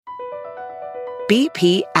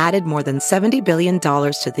BP added more than $70 billion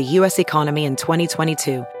to the U.S. economy in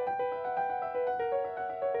 2022.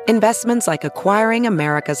 Investments like acquiring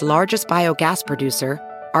America's largest biogas producer,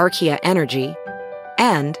 Archaea Energy,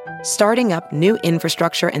 and starting up new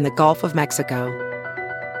infrastructure in the Gulf of Mexico.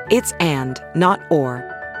 It's and, not or.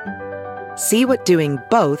 See what doing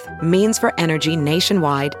both means for energy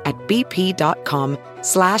nationwide at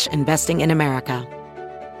bp.com/investing in America.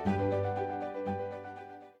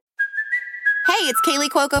 Hey, it's Kaylee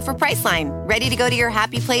Cuoco for Priceline. Ready to go to your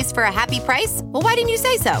happy place for a happy price? Well, why didn't you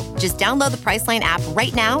say so? Just download the Priceline app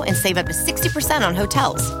right now and save up to 60% on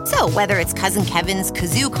hotels. So whether it's Cousin Kevin's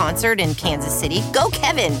Kazoo Concert in Kansas City, go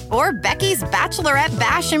Kevin, or Becky's Bachelorette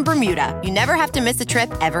Bash in Bermuda, you never have to miss a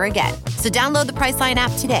trip ever again. So download the Priceline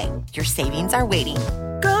app today. Your savings are waiting.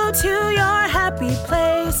 Go to your happy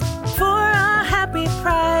place for a happy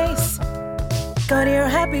price. Go to your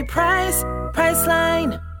happy price,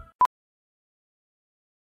 Priceline.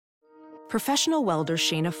 Professional welder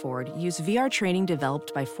Shayna Ford used VR training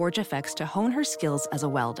developed by ForgeFX to hone her skills as a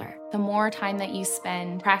welder. The more time that you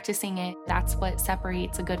spend practicing it, that's what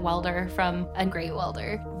separates a good welder from a great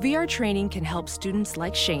welder. VR training can help students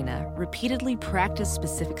like Shayna repeatedly practice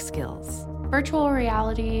specific skills. Virtual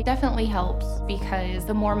reality definitely helps because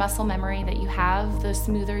the more muscle memory that you have, the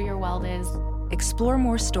smoother your weld is. Explore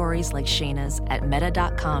more stories like Shayna's at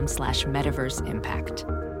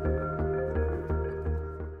meta.com/metaverseimpact.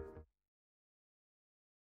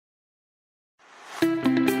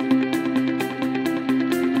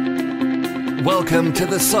 Welcome to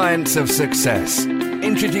the Science of Success.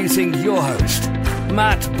 Introducing your host,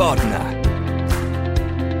 Matt Bodnar.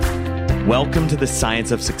 Welcome to the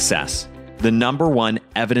Science of Success, the #1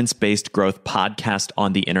 evidence-based growth podcast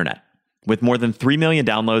on the internet, with more than 3 million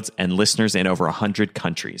downloads and listeners in over 100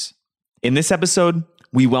 countries. In this episode,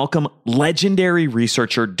 we welcome legendary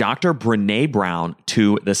researcher Dr. Brené Brown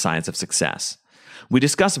to the Science of Success. We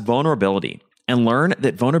discuss vulnerability and learn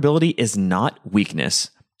that vulnerability is not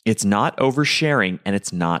weakness. It's not oversharing, and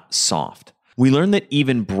it's not soft. We learn that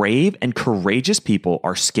even brave and courageous people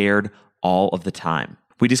are scared all of the time.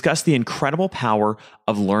 We discuss the incredible power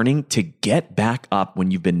of learning to get back up when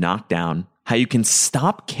you've been knocked down, how you can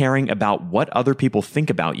stop caring about what other people think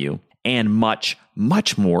about you, and much,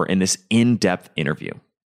 much more in this in-depth interview.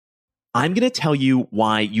 I'm going to tell you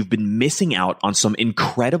why you've been missing out on some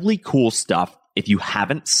incredibly cool stuff if you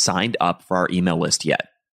haven't signed up for our email list yet.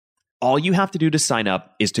 All you have to do to sign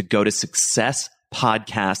up is to go to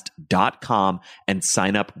successpodcast.com and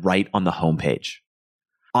sign up right on the homepage.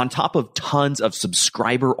 On top of tons of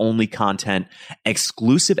subscriber-only content,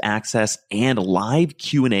 exclusive access, and live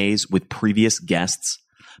Q&As with previous guests,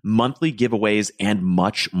 monthly giveaways, and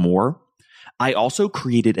much more, I also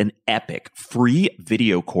created an epic free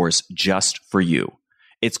video course just for you.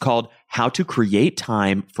 It's called How to Create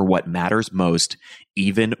Time for What Matters Most,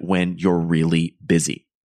 even when you're really busy.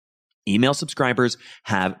 Email subscribers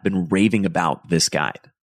have been raving about this guide.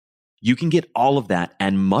 You can get all of that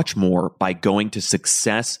and much more by going to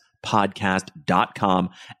successpodcast.com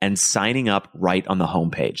and signing up right on the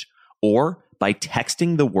homepage, or by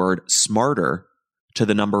texting the word SMARTER to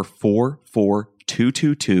the number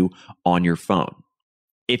 44222 on your phone.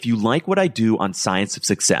 If you like what I do on Science of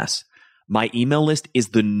Success, my email list is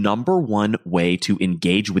the #1 way to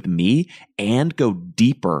engage with me and go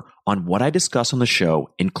deeper on what I discuss on the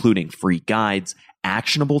show, including free guides,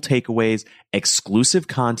 actionable takeaways, exclusive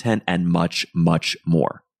content, and much, much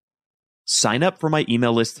more. Sign up for my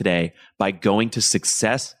email list today by going to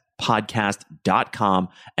successpodcast.com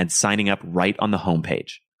and signing up right on the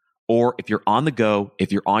homepage. Or if you're on the go,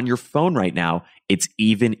 if you're on your phone right now, it's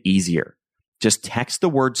even easier. Just text the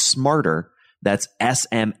word SMARTER, that's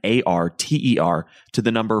SMARTER, to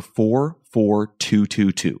the number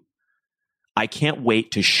 44222. I can't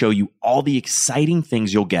wait to show you all the exciting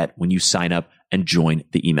things you'll get when you sign up and join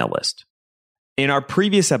the email list. In our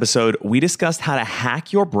previous episode, we discussed how to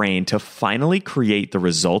hack your brain to finally create the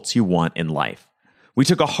results you want in life. We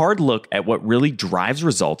took a hard look at what really drives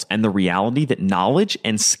results and the reality that knowledge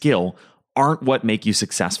and skill aren't what make you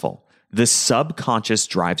successful. The subconscious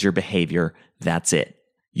drives your behavior. That's it.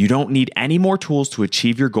 You don't need any more tools to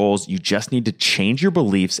achieve your goals. You just need to change your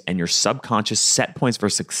beliefs and your subconscious set points for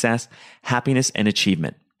success, happiness, and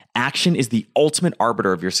achievement. Action is the ultimate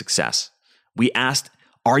arbiter of your success. We asked,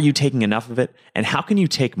 are you taking enough of it? And how can you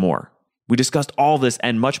take more? We discussed all this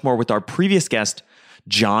and much more with our previous guest,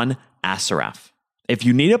 John Assaraf. If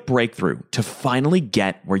you need a breakthrough to finally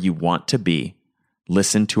get where you want to be,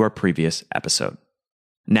 listen to our previous episode.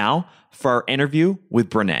 Now, for our interview with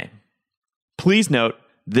Brené. Please note,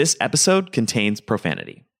 this episode contains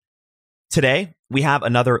profanity. Today, we have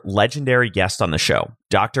another legendary guest on the show,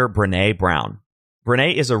 Dr. Brené Brown.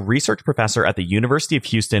 Brené is a research professor at the University of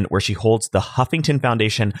Houston, where she holds the Huffington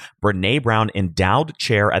Foundation Brené Brown Endowed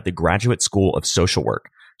Chair at the Graduate School of Social Work.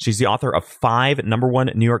 She's the author of 5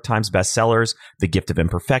 #1 New York Times bestsellers, The Gift of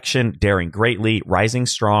Imperfection, Daring Greatly, Rising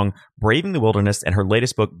Strong, Braving the Wilderness, and her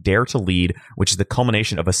latest book, Dare to Lead, which is the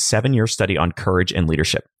culmination of a 7-year study on courage and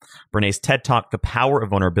leadership. Brené's TED Talk, The Power of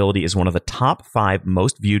Vulnerability, is one of the top 5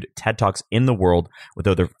 most viewed TED Talks in the world, with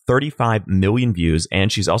over 35 million views,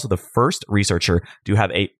 and she's also the first researcher to have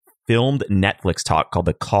a filmed Netflix talk called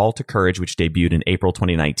The Call to Courage, which debuted in April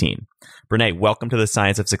 2019. Brené, welcome to the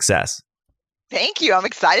Science of Success. Thank you. I'm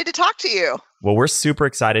excited to talk to you. Well, we're super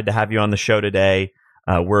excited to have you on the show today.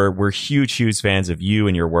 We're huge fans of you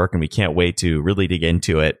and your work, and we can't wait to really dig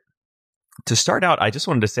into it. To start out, I just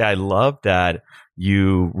wanted to say I love that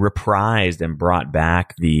you reprised and brought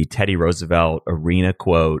back the Teddy Roosevelt arena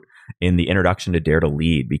quote in the introduction to Dare to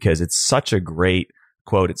Lead, because it's such a great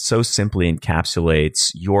quote. It so simply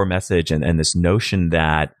encapsulates your message and this notion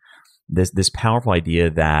that this powerful idea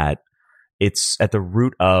that it's at the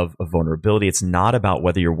root of vulnerability. It's not about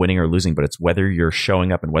whether you're winning or losing, but it's whether you're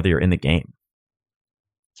showing up and whether you're in the game.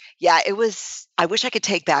 Yeah, I wish I could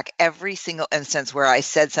take back every single instance where I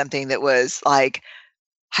said something that was like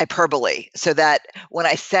hyperbole, so that when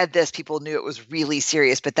I said this, people knew it was really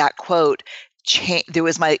serious. But that quote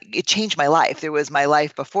it changed my life. There was my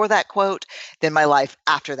life before that quote, then my life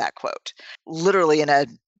after that quote, literally in a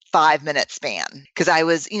 5-minute span. Because I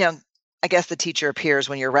was, I guess the teacher appears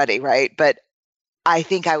when you're ready, right? But I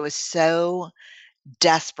think I was so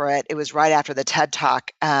desperate. It was right after the TED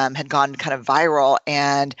Talk had gone kind of viral,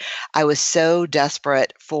 and I was so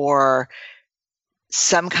desperate for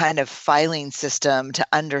some kind of filing system to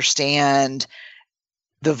understand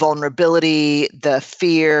the vulnerability, the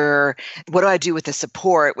fear. What do I do with the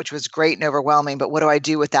support, which was great and overwhelming, but what do I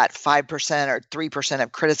do with that 5% or 3%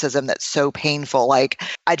 of criticism that's so painful? Like,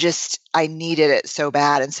 I needed it so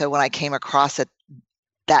bad. And so when I came across it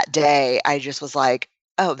that day, I just was like,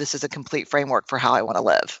 oh, this is a complete framework for how I want to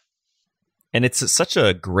live. And it's such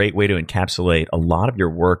a great way to encapsulate a lot of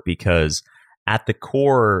your work, because at the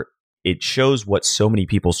core, it shows what so many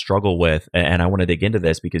people struggle with. And I want to dig into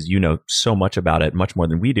this because you know so much about it, much more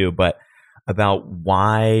than we do, but about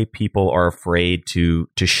why people are afraid to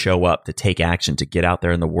show up, to take action, to get out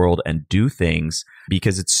there in the world and do things,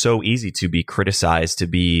 because it's so easy to be criticized, to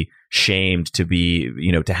be shamed, to be,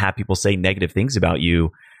 to have people say negative things about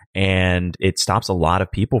you. And it stops a lot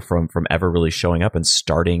of people from ever really showing up and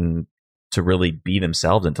starting to really be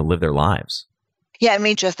themselves and to live their lives. Yeah, I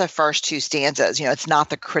mean, just the first 2 stanzas, it's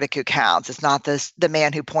not the critic who counts. It's not the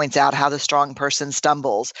man who points out how the strong person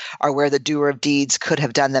stumbles or where the doer of deeds could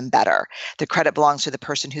have done them better. The credit belongs to the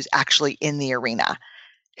person who's actually in the arena,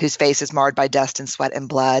 whose face is marred by dust and sweat and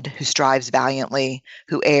blood, who strives valiantly,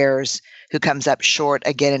 who errs, who comes up short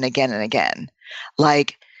again and again and again.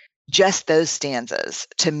 Like, just those stanzas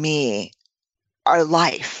to me are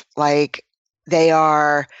life. Like,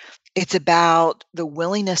 it's about the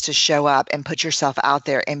willingness to show up and put yourself out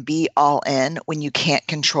there and be all in when you can't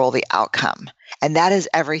control the outcome. And that is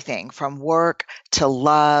everything from work to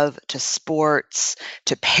love to sports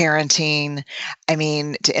to parenting. I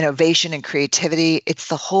mean, to innovation and creativity. It's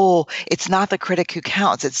not the critic who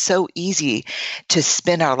counts. It's so easy to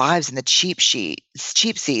spend our lives in the cheap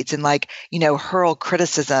seats and hurl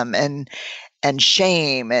criticism and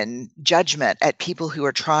shame and judgment at people who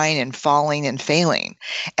are trying and falling and failing.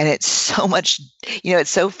 And it's so much, it's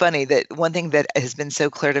so funny that one thing that has been so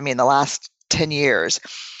clear to me in the last 10 years,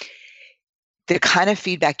 the kind of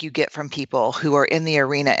feedback you get from people who are in the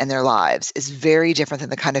arena in their lives is very different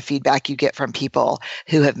than the kind of feedback you get from people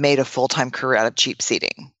who have made a full-time career out of cheap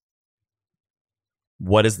seating.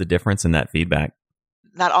 What is the difference in that feedback?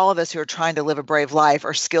 Not all of us who are trying to live a brave life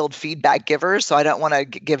are skilled feedback givers, so I don't want to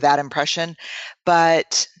give that impression.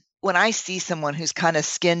 But when I see someone who's kind of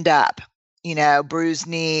skinned up, bruised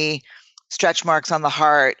knee, stretch marks on the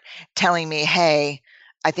heart, telling me, hey,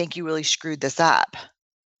 I think you really screwed this up.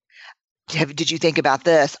 Did you think about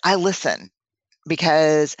this? I listen,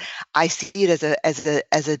 because I see it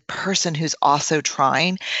as a person who's also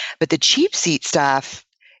trying. But the cheap seat stuff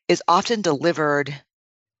is often delivered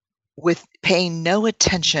with paying no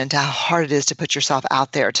attention to how hard it is to put yourself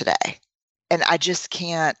out there today. And I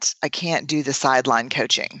can't do the sideline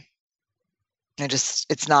coaching.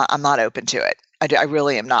 I'm not open to it. I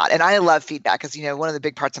really am not. And I love feedback because, one of the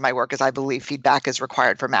big parts of my work is I believe feedback is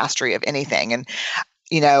required for mastery of anything. And,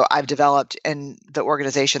 I've developed in the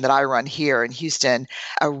organization that I run here in Houston,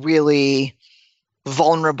 a really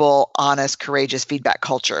vulnerable, honest, courageous feedback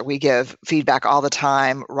culture. We give feedback all the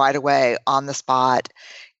time, right away, on the spot,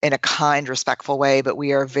 in a kind, respectful way, but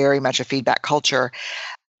we are very much a feedback culture.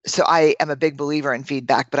 So I am a big believer in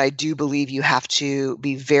feedback, but I do believe you have to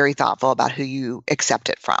be very thoughtful about who you accept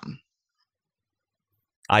it from.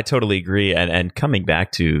 I totally agree. And coming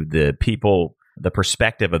back to the people, the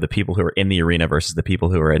perspective of the people who are in the arena versus the people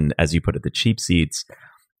who are in, as you put it, the cheap seats.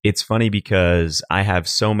 It's funny because I have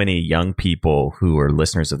so many young people who are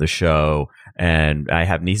listeners of the show, and I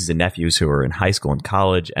have nieces and nephews who are in high school and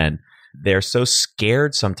college, and they're so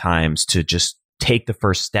scared sometimes to just take the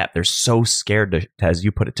first step. They're so scared to, as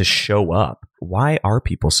you put it, to show up. Why are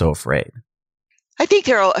people so afraid? I think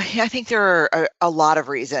there are a lot of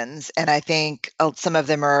reasons, and I think some of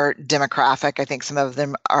them are demographic. I think some of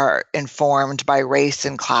them are informed by race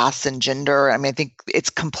and class and gender. I mean, I think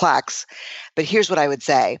it's complex, but here's what I would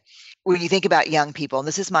say. When you think about young people, and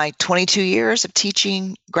this is my 22 years of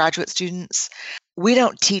teaching graduate students, we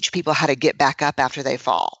don't teach people how to get back up after they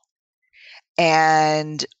fall.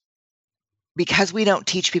 And because we don't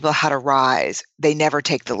teach people how to rise, they never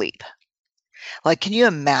take the leap. Like, can you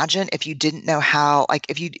imagine if you didn't know how, like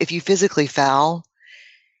if you physically fell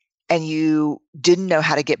and you didn't know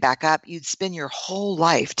how to get back up, you'd spend your whole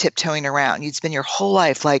life tiptoeing around. You'd spend your whole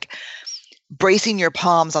life like bracing your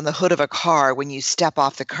palms on the hood of a car when you step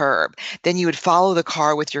off the curb. Then you would follow the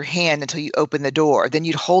car with your hand until you open the door. Then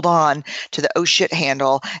you'd hold on to the oh shit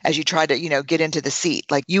handle as you tried to, get into the seat.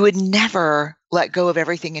 Like, you would never let go of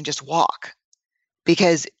everything and just walk.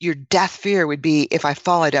 Because your death fear would be, if I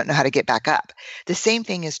fall, I don't know how to get back up. The same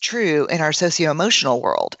thing is true in our socio-emotional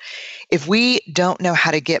world. If we don't know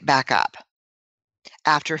how to get back up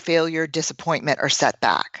after failure, disappointment, or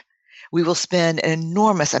setback, we will spend an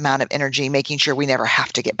enormous amount of energy making sure we never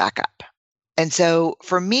have to get back up. And so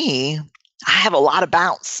for me, I have a lot of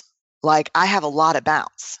bounce.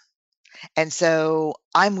 And so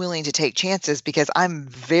I'm willing to take chances because I'm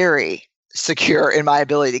very secure in my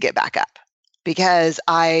ability to get back up. Because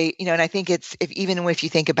and I think even if you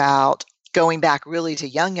think about going back really to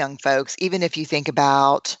young folks, even if you think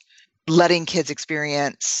about letting kids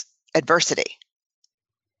experience adversity.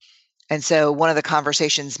 And so one of the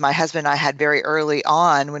conversations my husband and I had very early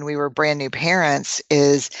on when we were brand new parents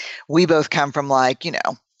is we both come from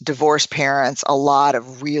divorced parents, a lot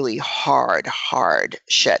of really hard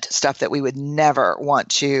shit, stuff that we would never want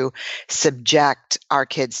to subject our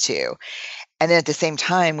kids to. And then at the same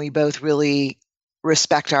time, we both really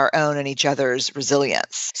respect our own and each other's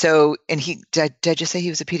resilience. So, and did I just say he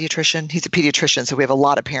was a pediatrician? He's a pediatrician. So we have a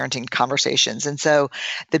lot of parenting conversations. And so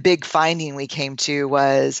the big finding we came to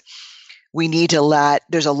was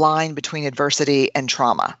there's a line between adversity and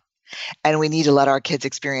trauma. And we need to let our kids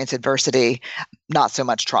experience adversity, not so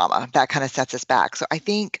much trauma. That kind of sets us back. So I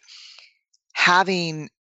think having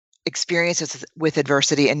experiences with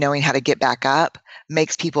adversity and knowing how to get back up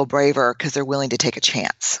makes people braver because they're willing to take a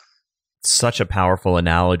chance. Such a powerful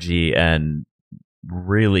analogy and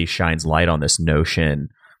really shines light on this notion.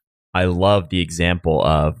 I love the example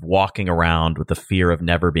of walking around with the fear of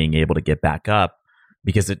never being able to get back up,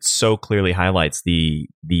 because it so clearly highlights the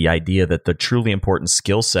idea that the truly important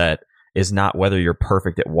skill set is not whether you're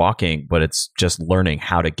perfect at walking, but it's just learning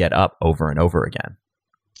how to get up over and over again.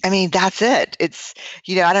 I mean, that's it. It's,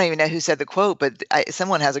 I don't even know who said the quote, but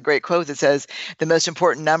someone has a great quote that says, the most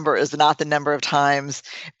important number is not the number of times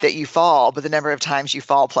that you fall, but the number of times you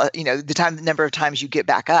fall plus, the number of times you get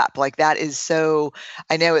back up. Like, that is so,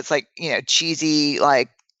 I know it's like, cheesy, like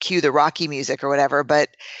cue the Rocky music or whatever, but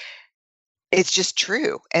it's just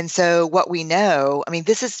true. And so what we know, I mean,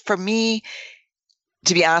 this is, for me,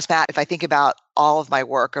 to be honest, Matt, if I think about all of my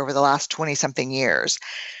work over the last 20 something years,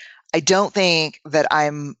 I don't think that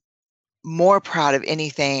I'm more proud of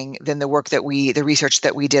anything than the research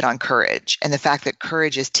that we did on courage, and the fact that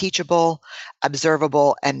courage is teachable,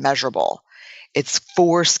 observable, and measurable. It's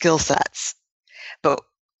 4 skill sets. But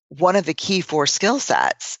one of the key 4 skill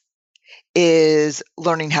sets is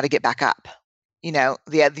learning how to get back up.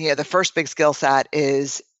 The first big skill set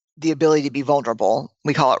is the ability to be vulnerable.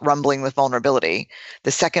 We call it rumbling with vulnerability.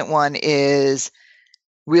 The second one is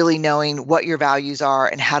really knowing what your values are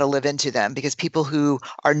and how to live into them, because people who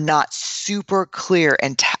are not super clear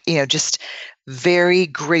and just very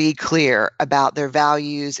gritty clear about their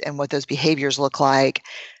values and what those behaviors look like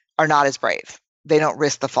are not as brave. They don't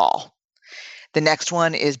risk the fall. The next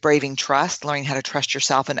one is braving trust, learning how to trust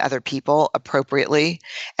yourself and other people appropriately.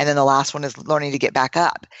 And then the last one is learning to get back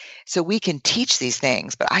up. So we can teach these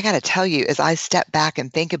things, but I got to tell you, as I step back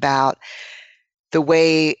and think about the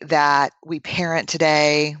way that we parent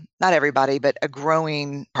today, not everybody, but a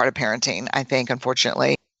growing part of parenting, I think,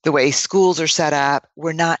 unfortunately, the way schools are set up,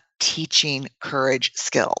 we're not teaching courage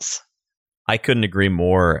skills. I couldn't agree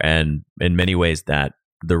more. And in many ways, that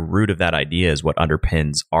the root of that idea is what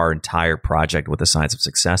underpins our entire project with the Science of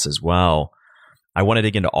Success as well. I want to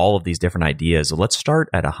dig into all of these different ideas. So let's start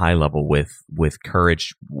at a high level with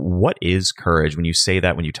courage. What is courage? When you say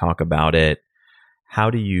that, when you talk about it, how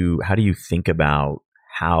do you think about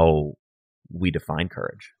how we define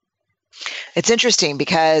courage? It's interesting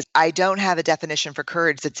because I don't have a definition for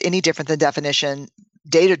courage that's any different than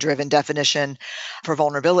data-driven definition for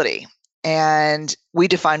vulnerability. And we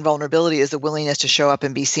define vulnerability as the willingness to show up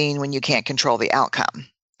and be seen when you can't control the outcome.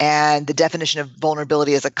 And the definition of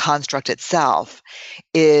vulnerability as a construct itself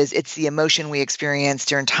is it's the emotion we experience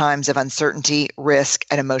during times of uncertainty, risk,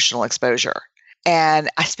 and emotional exposure. And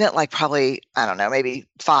I spent probably, I don't know, maybe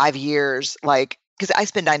 5 years, because I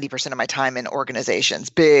spend 90% of my time in organizations,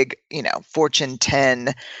 big, Fortune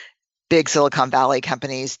 10, big Silicon Valley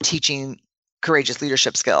companies teaching courageous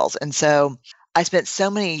leadership skills. And so I spent so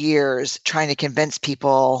many years trying to convince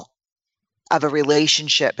people of a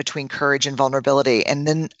relationship between courage and vulnerability. And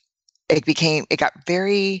then it got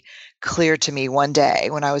very clear to me one day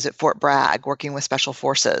when I was at Fort Bragg working with Special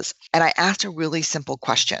Forces. And I asked a really simple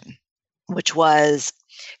question, which was,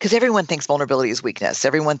 because everyone thinks vulnerability is weakness.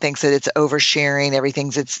 Everyone thinks that it's oversharing.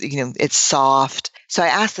 It's soft. So I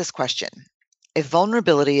asked this question: if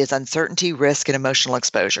vulnerability is uncertainty, risk, and emotional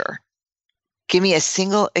exposure, give me a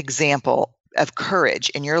single example of courage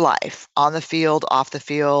in your life, on the field, off the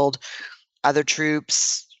field, other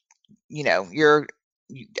troops, your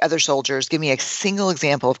other soldiers. Give me a single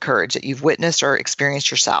example of courage that you've witnessed or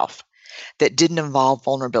experienced yourself that didn't involve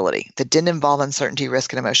vulnerability, that didn't involve uncertainty,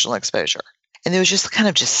 risk, and emotional exposure. And there was just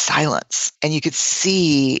silence. And you could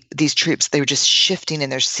see these troops, they were just shifting in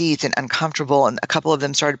their seats and uncomfortable. And a couple of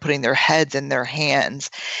them started putting their heads in their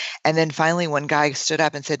hands. And then finally, one guy stood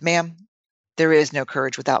up and said, "Ma'am, there is no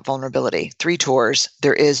courage without vulnerability. 3 tours,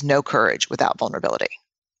 there is no courage without vulnerability."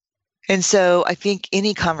 And so I think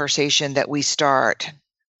any conversation that we start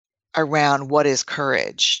around what is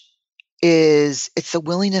courage it's the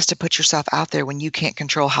willingness to put yourself out there when you can't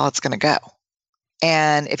control how it's going to go.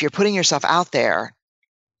 And if you're putting yourself out there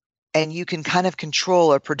and you can kind of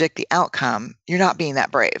control or predict the outcome, you're not being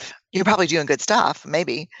that brave. You're probably doing good stuff,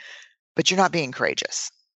 maybe, but you're not being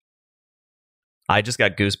courageous. I just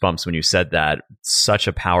got goosebumps when you said that. Such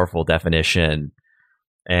a powerful definition.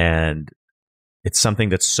 And it's something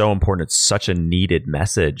that's so important. It's such a needed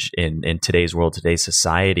message in today's world, today's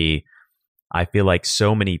society. I feel like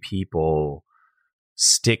so many people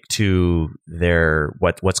stick to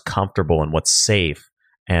what's comfortable and what's safe,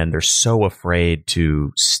 and they're so afraid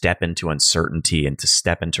to step into uncertainty and to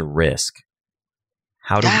step into risk.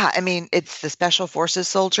 It's the Special Forces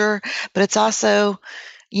soldier, but it's also,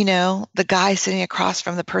 the guy sitting across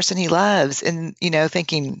from the person he loves and,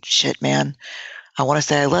 thinking, shit, man, I want to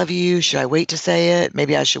say I love you. Should I wait to say it?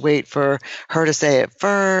 Maybe I should wait for her to say it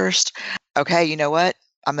first. Okay, you know what?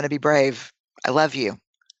 I'm going to be brave. I love you.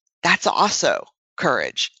 That's also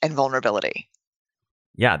courage and vulnerability.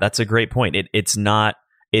 Yeah, that's a great point. It's not,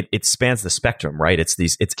 it spans the spectrum, right? It's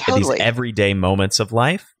these everyday moments of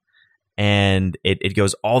life. And it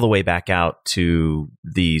goes all the way back out to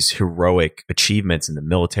these heroic achievements in the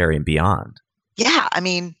military and beyond. Yeah,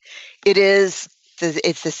 it's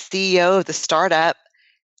the CEO of the startup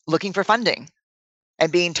looking for funding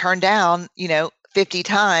and being turned down, 50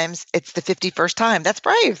 times. It's the 51st time. That's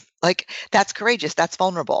brave. That's courageous. That's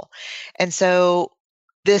vulnerable. And so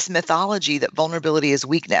this mythology that vulnerability is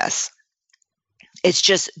weakness, it's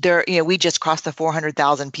just there, we just crossed the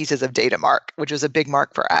 400,000 pieces of data mark, which was a big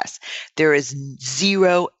mark for us. There is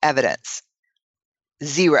zero evidence,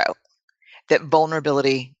 that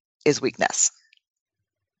vulnerability is weakness.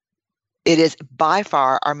 It is by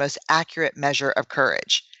far our most accurate measure of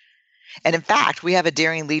courage. And in fact, we have a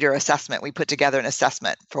Daring Leader assessment. We put together an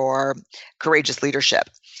assessment for courageous leadership.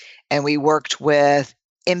 And we worked with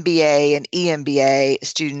MBA and EMBA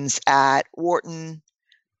students at Wharton,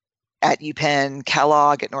 at UPenn,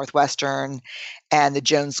 Kellogg at Northwestern, and the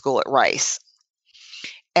Jones School at Rice.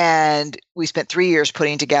 And we spent 3 years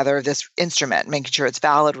putting together this instrument, making sure it's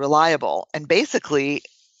valid, reliable. And basically,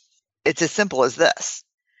 it's as simple as this.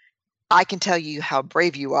 I can tell you how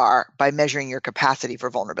brave you are by measuring your capacity for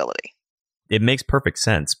vulnerability. It makes perfect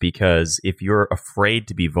sense, because if you're afraid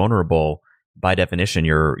to be vulnerable, by definition,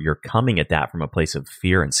 you're coming at that from a place of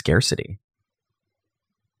fear and scarcity.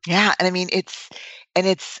 Yeah, and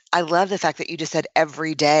I love the fact that you just said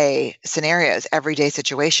everyday scenarios, everyday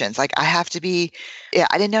situations. I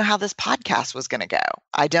didn't know how this podcast was going to go.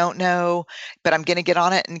 I don't know, but I'm going to get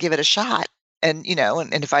on it and give it a shot. And,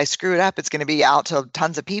 and if I screw it up, it's going to be out to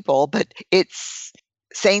tons of people. But it's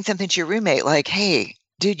saying something to your roommate like, hey,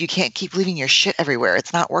 dude, you can't keep leaving your shit everywhere.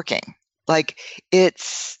 It's not working. Like,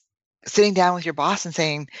 it's sitting down with your boss and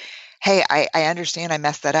saying, hey, I understand I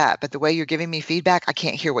messed that up, but the way you're giving me feedback, I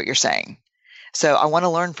can't hear what you're saying. So I want to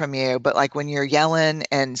learn from you. But like when you're yelling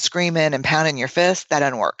and screaming and pounding your fist, that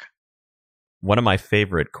doesn't work. One of my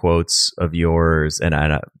favorite quotes of yours, and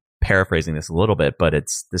I'm paraphrasing this a little bit, but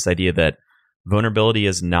it's this idea that vulnerability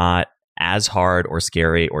is not as hard or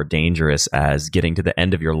scary or dangerous as getting to the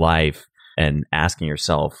end of your life and asking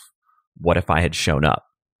yourself, what if I had shown up?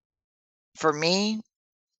 For me,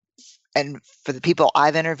 and for the people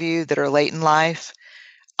I've interviewed that are late in life,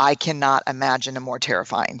 I cannot imagine a more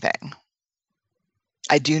terrifying thing.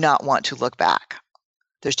 I do not want to look back.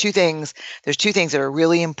 There's two things that are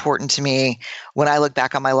really important to me when I look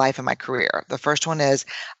back on my life and my career. The first one is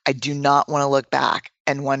I do not want to look back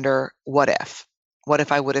and wonder, what if? What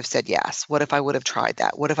if I would have said yes? What if I would have tried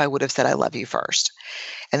that? What if I would have said I love you first?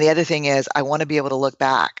 And the other thing is I want to be able to look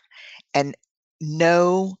back and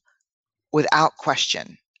know without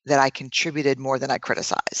question that I contributed more than I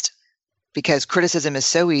criticized. Because criticism is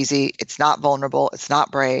so easy. It's not vulnerable. It's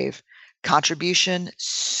not brave. Contribution,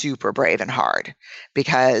 super brave and hard,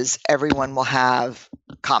 because everyone will have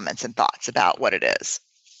comments and thoughts about what it is.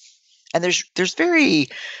 And there's very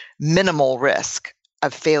minimal risk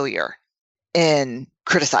of failure in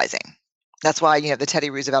criticizing. That's why, the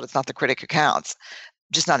Teddy Roosevelt, it's not the critic who counts.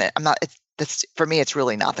 Just not it. For me, it's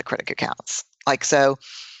really not the critic who counts. Like, so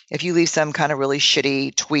if you leave some kind of really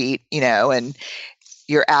shitty tweet, and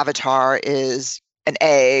your avatar is an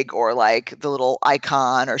egg or like the little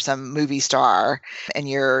icon or some movie star and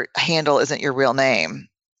your handle isn't your real name,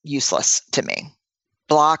 useless to me.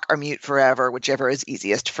 Block or mute forever, whichever is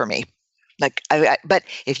easiest for me. Like, but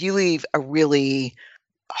if you leave a really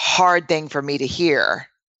hard thing for me to hear,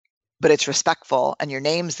 but it's respectful and your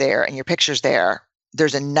name's there and your picture's there,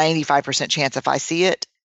 there's a 95% chance if I see it,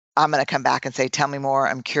 I'm going to come back and say, tell me more.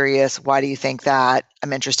 I'm curious. Why do you think that?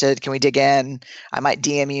 I'm interested. Can we dig in? I might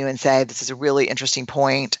DM you and say, this is a really interesting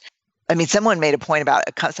point. I mean, someone made a point about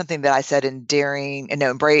something that I said in Braving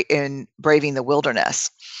the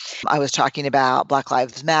Wilderness. I was talking about Black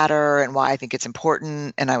Lives Matter and why I think it's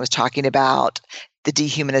important. And I was talking about the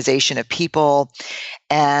dehumanization of people.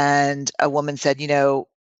 And a woman said,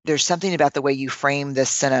 there's something about the way you frame this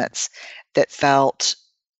sentence that felt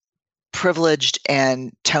privileged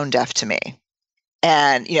and tone deaf to me.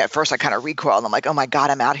 And, at first I kind of recoiled and I'm like, oh my God,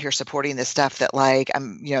 I'm out here supporting this stuff that like,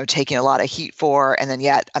 I'm, taking a lot of heat for, and then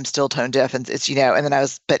yet I'm still tone deaf. And it's, and then I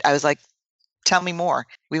was like, tell me more.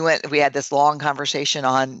 We had this long conversation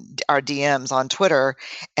on our DMs on Twitter,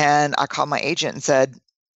 and I called my agent and said,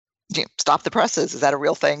 stop the presses. Is that a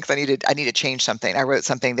real thing? Because I need to change something. I wrote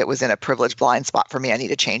something that was in a privileged blind spot for me. I need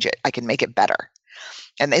to change it. I can make it better.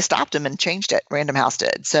 And they stopped him and changed it. Random House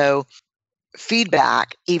did. So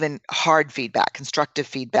feedback, even hard feedback, constructive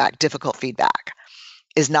feedback, difficult feedback,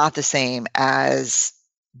 is not the same as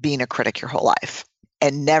being a critic your whole life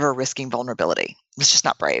and never risking vulnerability. It's just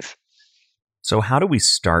not brave. So how do we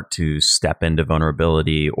start to step into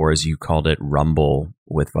vulnerability, or as you called it, rumble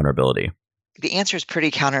with vulnerability? The answer is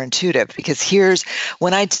pretty counterintuitive, because here's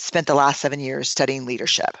when I spent the last 7 years studying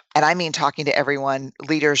leadership. And I mean, talking to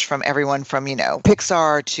leaders from everyone from,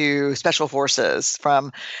 Pixar to special forces,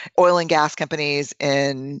 from oil and gas companies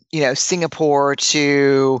in, Singapore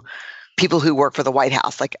to people who work for the White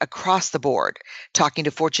House, like across the board, talking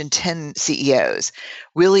to Fortune 10 CEOs,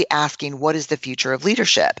 really asking, what is the future of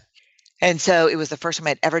leadership? And so it was the first time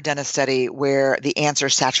I'd ever done a study where the answer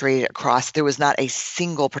saturated across. There was not a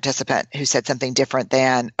single participant who said something different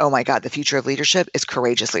than, oh my God, the future of leadership is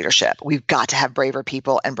courageous leadership. We've got to have braver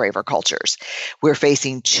people and braver cultures. We're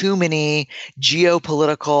facing too many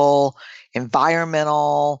geopolitical,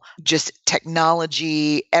 environmental, just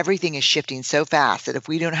technology. Everything is shifting so fast that if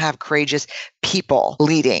we don't have courageous people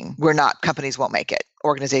leading, companies won't make it.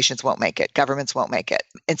 Organizations won't make it. Governments won't make it.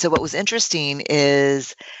 And so what was interesting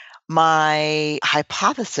is my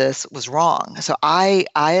hypothesis was wrong. So I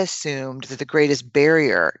assumed that the greatest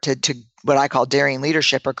barrier to what I call daring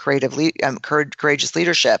leadership or courageous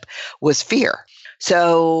leadership was fear.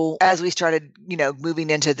 So as we started, moving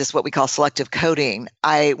into this, what we call selective coding,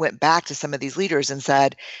 I went back to some of these leaders and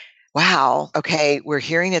said, wow, okay, we're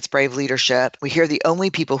hearing it's brave leadership. We hear the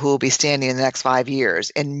only people who will be standing in the next 5 years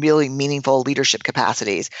in really meaningful leadership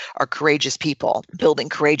capacities are courageous people building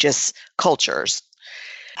courageous cultures.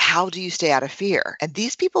 How do you stay out of fear? And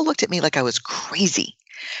these people looked at me like I was crazy.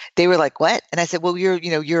 They were like, what? And I said, well,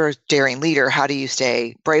 you're a daring leader. How do you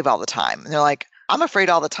stay brave all the time? And they're like, I'm afraid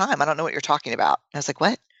all the time. I don't know what you're talking about. And I was like,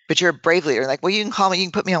 what? but you're a brave leader. Like, well, you can call me, you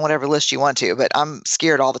can put me on whatever list you want to, but I'm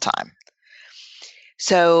scared all the time.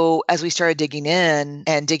 So as we started digging in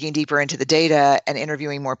and digging deeper into the data and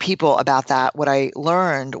interviewing more people about that, what I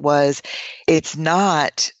learned was it's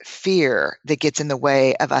not fear that gets in the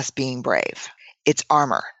way of us being brave. It's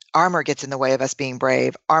armor. Armor gets in the way of us being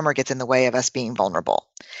brave. Armor gets in the way of us being vulnerable.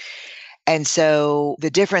 And so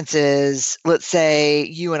the difference is, let's say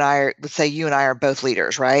you and I are both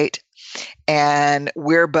leaders, right? And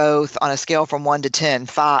we're both on a scale from 1 to 10,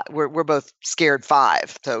 5. We're both scared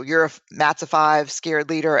 5. So Matt's a 5 scared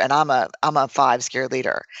leader, and I'm a 5 scared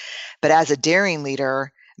leader. But as a daring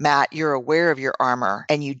leader, Matt, you're aware of your armor,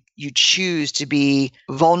 and you choose to be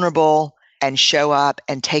vulnerable and show up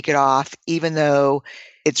and take it off, even though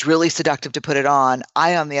it's really seductive to put it on.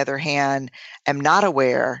 I, on the other hand, am not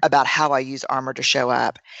aware about how I use armor to show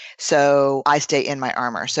up. So I stay in my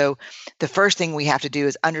armor. So the first thing we have to do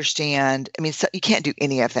is understand, you can't do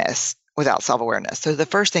any of this without self-awareness. So the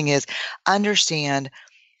first thing is understand,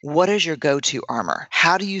 what is your go-to armor?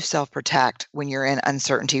 How do you self-protect when you're in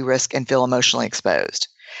uncertainty, risk, and feel emotionally exposed?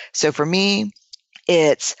 So for me,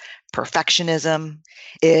 it's perfectionism.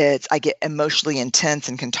 I get emotionally intense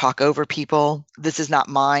and can talk over people. This is not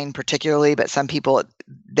mine particularly, but some people,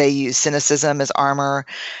 they use cynicism as armor.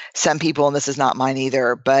 Some people, and this is not mine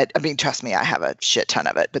either, but trust me, I have a shit ton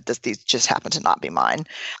of it, but these just happen to not be mine.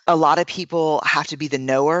 A lot of people have to be the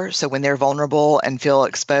knower. So when they're vulnerable and feel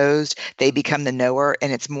exposed, they become the knower,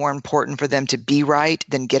 and it's more important for them to be right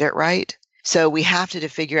than get it right. So we have to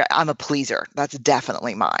figure out, I'm a pleaser. That's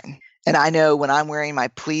definitely mine. And I know when I'm wearing my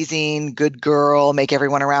pleasing, good girl, make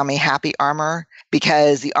everyone around me happy armor,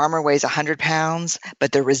 because the armor weighs 100 pounds,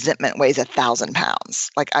 but the resentment weighs 1,000 pounds.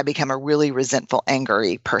 Like, I become a really resentful,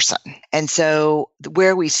 angry person. And so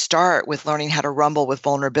where we start with learning how to rumble with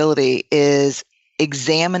vulnerability is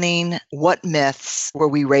examining what myths were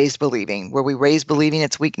we raised believing. Were we raised believing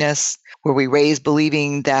it's weakness? Were we raised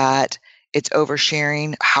believing that it's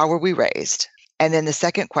oversharing? How were we raised? And then the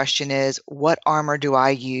second question is, what armor do I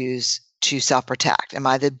use to self-protect? Am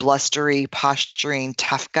I the blustery, posturing,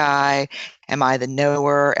 tough guy? Am I the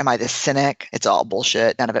knower? Am I the cynic? It's all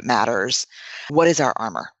bullshit. None of it matters. What is our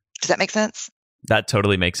armor? Does that make sense? That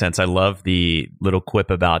totally makes sense. I love the little quip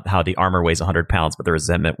about how the armor weighs 100 pounds, but the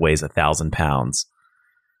resentment weighs 1,000 pounds.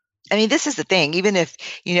 This is the thing. Even if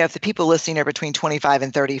the people listening are between 25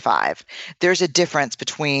 and 35, there's a difference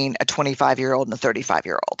between a 25-year-old and a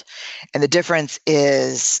 35-year-old. And the difference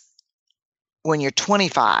is, when you're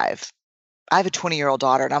 25, I have a 20-year-old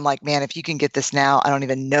daughter, and I'm like, man, if you can get this now, I don't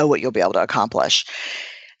even know what you'll be able to accomplish.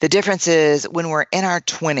 The difference is, when we're in our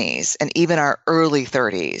 20s and even our early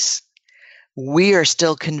 30s, we are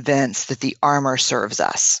still convinced that the armor serves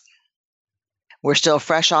us. We're still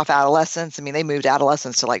fresh off adolescence. They moved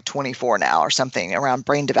adolescence to like 24 now or something around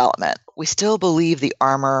brain development. We still believe the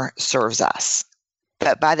armor serves us.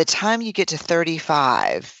 But by the time you get to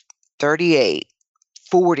 35, 38,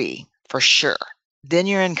 40, for sure, then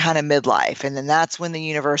you're in kind of midlife. And then that's when the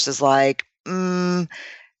universe is like, the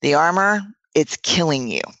armor, it's killing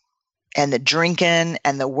you. And the drinking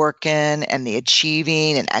and the working and the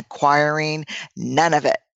achieving and acquiring, none of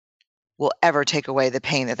it will ever take away the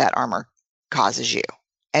pain that armor causes you.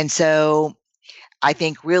 And so I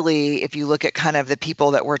think really, if you look at kind of the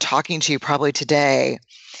people that we're talking to probably today,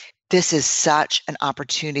 this is such an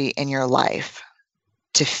opportunity in your life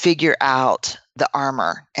to figure out the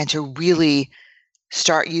armor and to really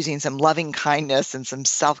start using some loving kindness and some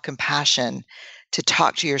self-compassion to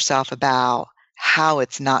talk to yourself about how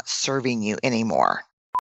it's not serving you anymore.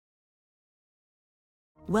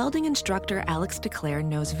 Welding instructor Alex DeClaire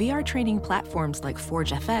knows VR training platforms like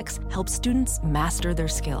Forge FX help students master their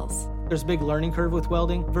skills. There's a big learning curve with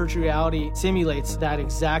welding. Virtual reality simulates that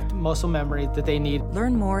exact muscle memory that they need.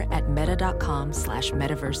 Learn more at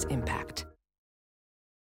meta.com/metaverseimpact.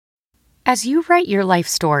 As you write your life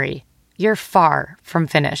story, you're far from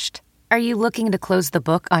finished. Are you looking to close the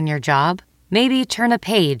book on your job? Maybe turn a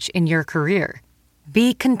page in your career?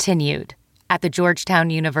 Be continued at the Georgetown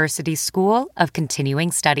University School of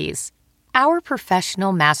Continuing Studies. Our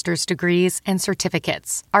professional master's degrees and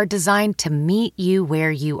certificates are designed to meet you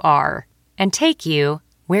where you are and take you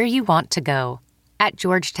where you want to go. At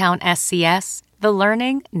Georgetown SCS, the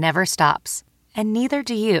learning never stops, and neither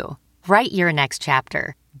do you. Write your next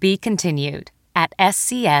chapter. Be continued at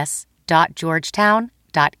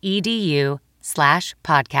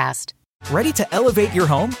scs.georgetown.edu/podcast. Ready to elevate your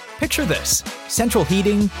home? Picture this: central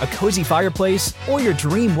heating, a cozy fireplace, or your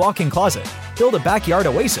dream walk-in closet. Build a backyard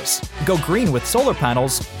oasis, go green with solar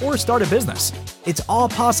panels, or start a business. It's all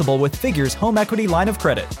possible with Figure's home equity line of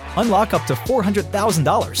credit. Unlock up to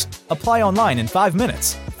 $400,000. Apply online in 5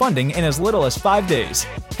 minutes. funding in as little as 5 days.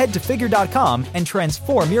 Head to figure.com and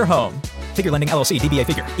transform your home. Figure Lending LLC, DBA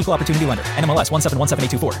Figure, Equal Opportunity Lender, NMLS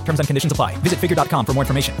 1717824. Terms and conditions apply. Visit figure.com for more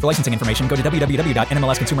information. For licensing information, go to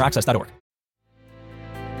www.nmlsconsumeraccess.org.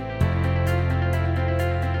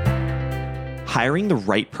 Hiring the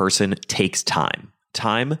right person takes time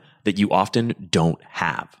that you often don't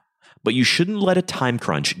have. But you shouldn't let a time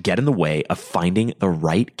crunch get in the way of finding the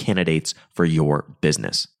right candidates for your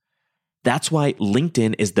business. That's why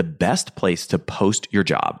LinkedIn is the best place to post your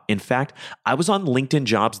job. In fact, I was on LinkedIn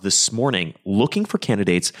Jobs this morning looking for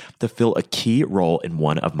candidates to fill a key role in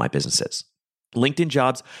one of my businesses. LinkedIn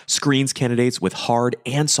Jobs screens candidates with hard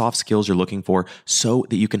and soft skills you're looking for so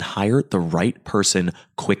that you can hire the right person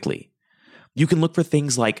quickly. You can look for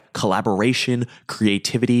things like collaboration,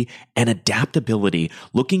 creativity, and adaptability,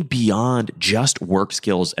 looking beyond just work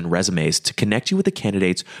skills and resumes to connect you with the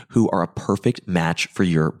candidates who are a perfect match for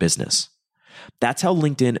your business. That's how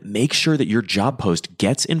LinkedIn makes sure that your job post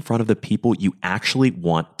gets in front of the people you actually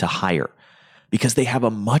want to hire, because they have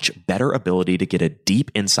a much better ability to get a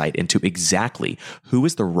deep insight into exactly who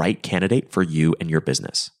is the right candidate for you and your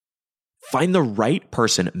business. Find the right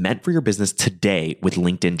person meant for your business today with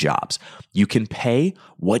LinkedIn Jobs. You can pay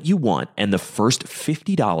what you want, and the first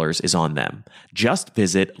 $50 is on them. Just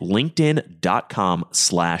visit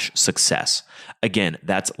linkedin.com/success. Again,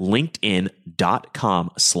 that's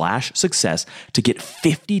linkedin.com/success to get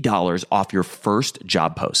 $50 off your first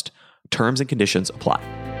job post. Terms and conditions apply.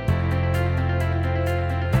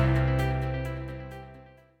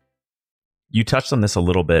 You touched on this a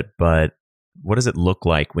little bit, but what does it look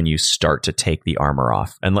like when you start to take the armor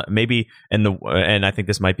off? And and I think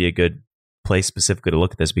this might be a good place specifically to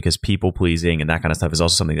look at this, because people pleasing and that kind of stuff is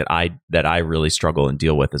also something that I really struggle and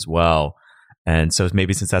deal with as well. And so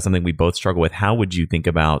maybe since that's something we both struggle with, how would you think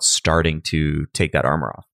about starting to take that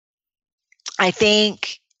armor off? I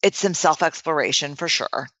think it's some self-exploration for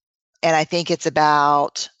sure. And I think it's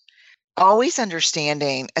about always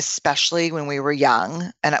understanding, especially when we were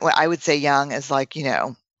young, and I would say young is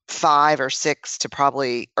 5 or 6 to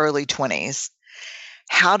probably early 20s.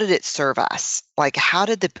 How did it serve us? How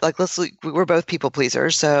did we're both people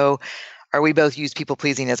pleasers. So are we both use people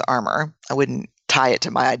pleasing as armor? I wouldn't tie it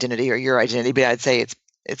to my identity or your identity, but I'd say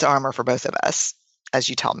it's armor for both of us, as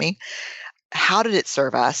you tell me. How did it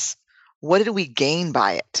serve us? What did we gain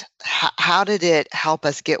by it? How did it help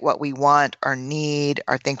us get what we want or need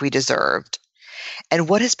or think we deserved? And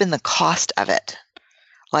what has been the cost of it?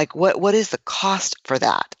 What is the cost for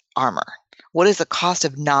that armor? What is the cost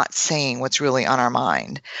of not saying what's really on our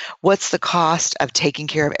mind? What's the cost of taking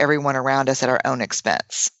care of everyone around us at our own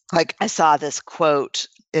expense? I saw this quote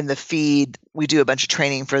in the feed. We do a bunch of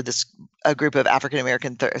training for a group of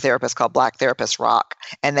African-American therapists called Black Therapists Rock.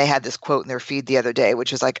 And they had this quote in their feed the other day,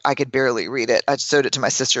 which was I could barely read it. I showed it to my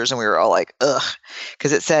sisters and we were all like, ugh.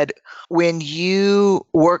 Because it said, when you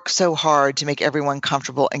work so hard to make everyone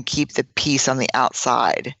comfortable and keep the peace on the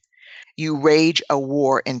outside, you rage a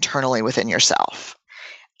war internally within yourself.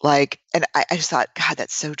 And I just thought, God,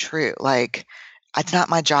 that's so true. It's not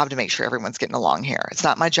my job to make sure everyone's getting along here. It's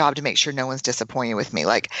not my job to make sure no one's disappointed with me.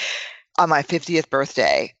 On my 50th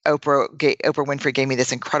birthday, Oprah Winfrey gave me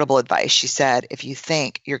this incredible advice. She said, if you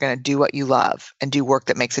think you're going to do what you love and do work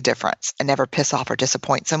that makes a difference and never piss off or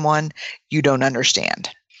disappoint someone, you don't understand.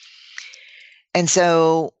 And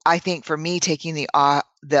so I think for me, taking the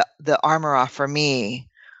armor off for me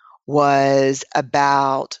was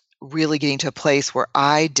about really getting to a place where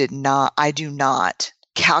I do not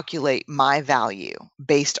calculate my value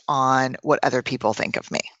based on what other people think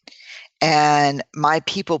of me. And my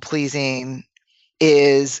people pleasing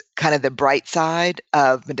is kind of the bright side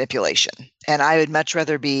of manipulation. And I would much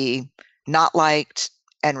rather be not liked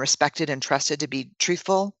and respected and trusted to be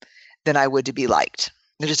truthful than I would to be liked.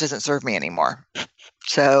 It just doesn't serve me anymore.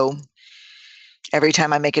 So every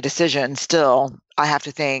time I make a decision, still, I have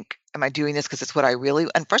to think, am I doing this because it's what I really,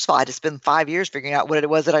 and first of all, I had to spend 5 years figuring out what it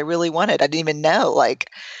was that I really wanted. I didn't even know,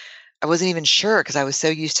 I wasn't even sure because I was so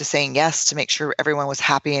used to saying yes to make sure everyone was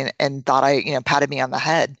happy and thought patted me on the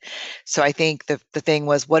head. So I think the thing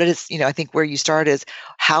was, what it is, I think where you start is,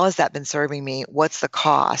 how has that been serving me? What's the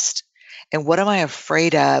cost? And what am I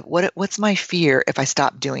afraid of? What's my fear if I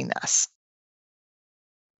stop doing this?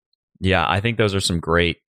 Yeah, I think those are some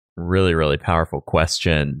great, really, really powerful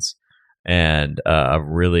questions and a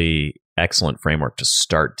really excellent framework to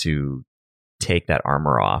start to take that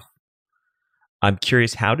armor off. I'm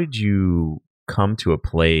curious, how did you come to a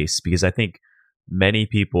place? Because I think many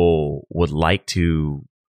people would like to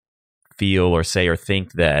feel or say or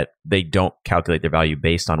think that they don't calculate their value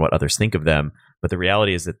based on what others think of them. But the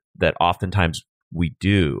reality is that oftentimes we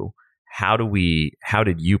do. how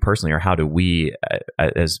did you personally, or how do we,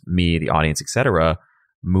 as me, the audience, et cetera,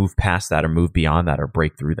 move past that or move beyond that or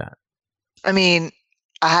break through that? I mean,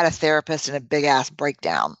 I had a therapist in a big ass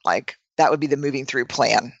breakdown. Like that would be the moving through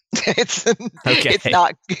plan. It's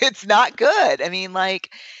not good. I mean,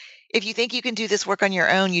 like if you think you can do this work on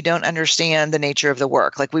your own, you don't understand the nature of the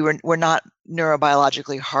work. Like we're not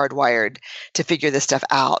neurobiologically hardwired to figure this stuff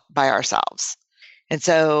out by ourselves. And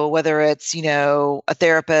so whether it's, a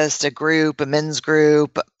therapist, a group, a men's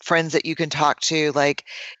group, friends that you can talk to, like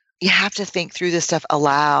you have to think through this stuff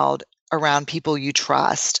aloud around people you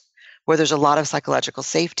trust, where there's a lot of psychological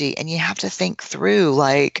safety. And you have to think through,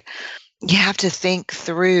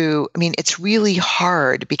 I mean, it's really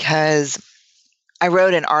hard because I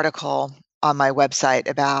wrote an article on my website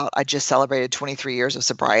about, I just celebrated 23 years of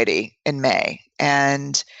sobriety in May.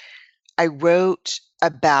 And I wrote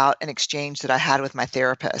about an exchange that I had with my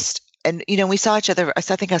therapist. And, we saw each other. I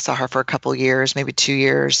think I saw her for a couple of years, maybe 2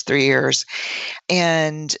 years, 3 years.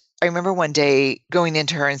 And I remember one day going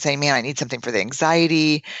into her and saying, man, I need something for the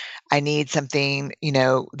anxiety. I need something,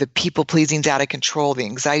 the people pleasing's out of control. The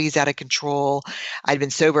anxiety's out of control. I'd been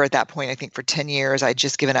sober at that point, I think for 10 years. I'd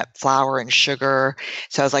just given up flour and sugar.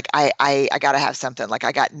 So I was like, I got to have something. Like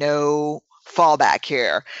I got no fallback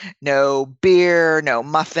here, no beer, no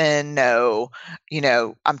muffin, no,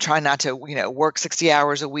 I'm trying not to, work 60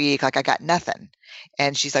 hours a week. Like I got nothing.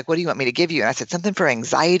 And she's like, what do you want me to give you? And I said, something for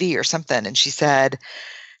anxiety or something. And she said,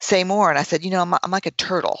 say more. And I said, I'm like a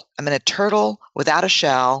turtle. I'm in a turtle without a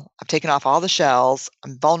shell. I've taken off all the shells.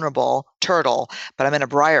 I'm vulnerable turtle, but I'm in a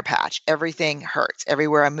briar patch. Everything hurts.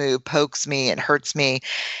 Everywhere I move pokes me and hurts me.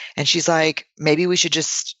 And she's like, maybe we should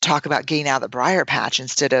just talk about getting out of the briar patch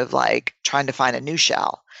instead of like trying to find a new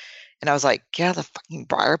shell. And I was like, get out of the fucking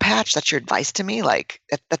briar patch? That's your advice to me? Like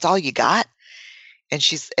that's all you got? And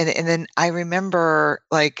and then I remember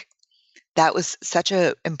like, that was such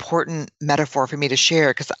an important metaphor for me to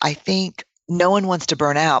share, because I think no one wants to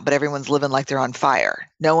burn out, but everyone's living like they're on fire.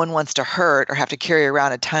 No one wants to hurt or have to carry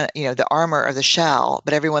around a ton, the armor or the shell,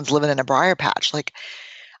 but everyone's living in a briar patch. Like,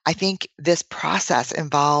 I think this process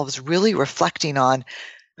involves really reflecting on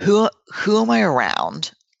who am I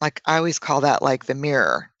around? Like, I always call that like the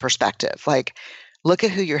mirror perspective. Like, look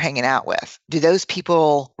at who you're hanging out with. Do those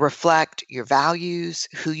people reflect your values,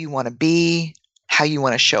 who you want to be, how you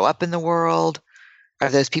want to show up in the world? Are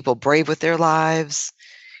those people brave with their lives?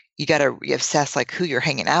 You got to assess like who you're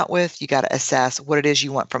hanging out with. You got to assess what it is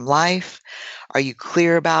you want from life. Are you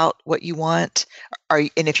clear about what you want? And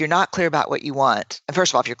if you're not clear about what you want, and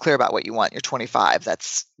first of all, if you're clear about what you want, you're 25.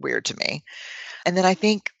 That's weird to me. And then I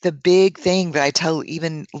think the big thing that I tell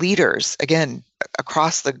even leaders, again,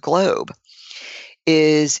 across the globe,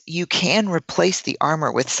 is you can replace the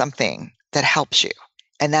armor with something that helps you.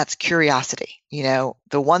 And that's curiosity.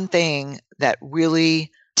 The one thing that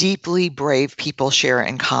really deeply brave people share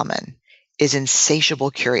in common is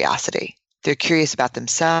insatiable curiosity. They're curious about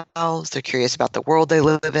themselves. They're curious about the world they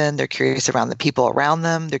live in. They're curious around the people around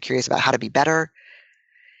them. They're curious about how to be better.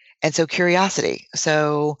 And so curiosity.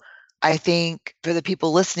 So I think for the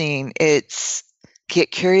people listening, it's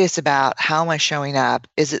get curious about, how am I showing up?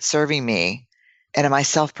 Is it serving me? And am I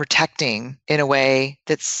self-protecting in a way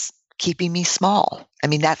that's keeping me small? I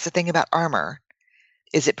mean, that's the thing about armor,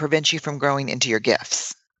 is it prevents you from growing into your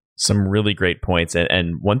gifts. Some really great points.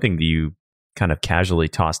 And one thing that you kind of casually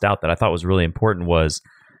tossed out that I thought was really important was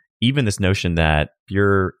even this notion that if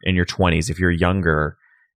you're in your 20s, if you're younger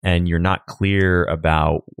and you're not clear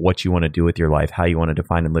about what you want to do with your life, how you want to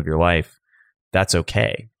define and live your life, that's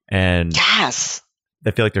okay. And yes, I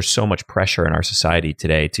feel like there's so much pressure in our society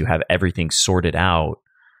today to have everything sorted out.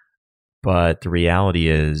 But the reality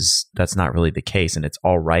is that's not really the case. And it's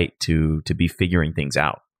all right to be figuring things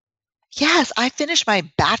out. Yes. I finished my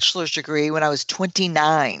bachelor's degree when I was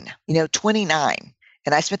 29, 29.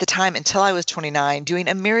 And I spent the time until I was 29 doing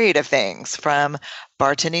a myriad of things, from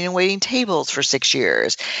bartending and waiting tables for 6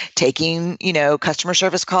 years, taking, customer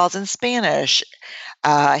service calls in Spanish,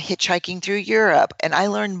 hitchhiking through Europe. And I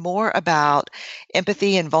learned more about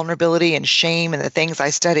empathy and vulnerability and shame and the things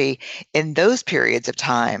I study in those periods of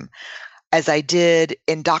time as I did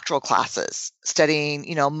in doctoral classes, studying,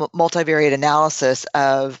 multivariate analysis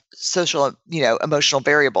of social, emotional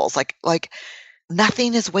variables. Like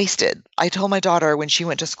nothing is wasted. I told my daughter when she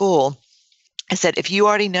went to school, I said, if you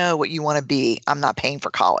already know what you want to be, I'm not paying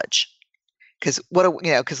for college. because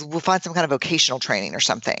because we'll find some kind of vocational training or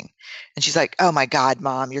something. And she's like, oh my God,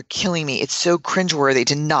 Mom, you're killing me. It's so cringeworthy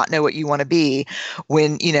to not know what you want to be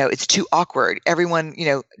when, it's too awkward. Everyone,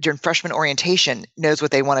 during freshman orientation knows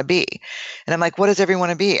what they want to be. And I'm like, what does everyone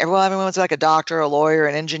want to be? Well, everyone's like a doctor, a lawyer,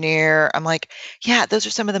 an engineer. I'm like, yeah, those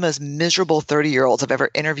are some of the most miserable 30-year-olds I've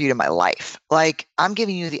ever interviewed in my life. Like, I'm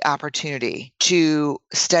giving you the opportunity to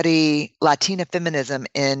study Latina feminism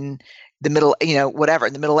in the middle,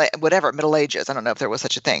 middle ages. I don't know if there was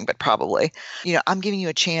such a thing, but probably, I'm giving you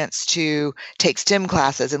a chance to take STEM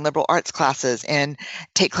classes and liberal arts classes and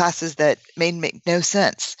take classes that may make no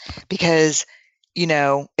sense because,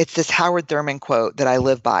 it's this Howard Thurman quote that I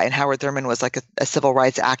live by. And Howard Thurman was like a civil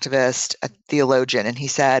rights activist, a theologian. And he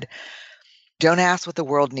said, don't ask what the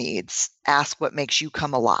world needs. Ask what makes you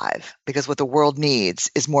come alive, because what the world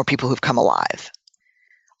needs is more people who've come alive.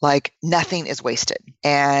 Like, nothing is wasted.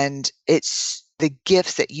 And it's the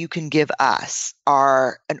gifts that you can give us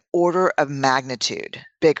are an order of magnitude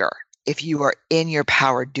bigger if you are in your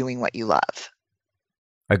power doing what you love.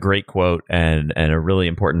 A great quote and a really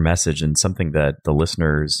important message, and something that the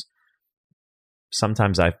listeners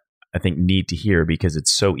sometimes I think need to hear, because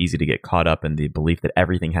it's so easy to get caught up in the belief that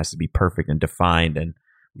everything has to be perfect and defined, and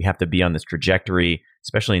we have to be on this trajectory,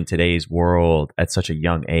 especially in today's world at such a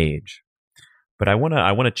young age. But I want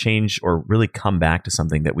to change, or really come back to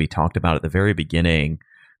something that we talked about at the very beginning,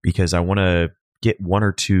 because I want to get one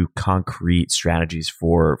or two concrete strategies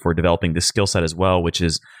for developing this skill set as well, which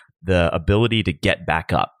is the ability to get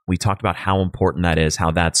back up. We talked about how important that is, how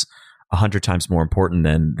that's 100 times more important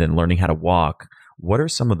than learning how to walk. What are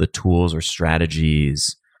some of the tools or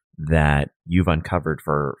strategies that you've uncovered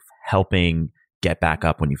for helping get back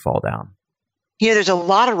up when you fall down? There's a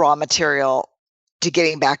lot of raw material to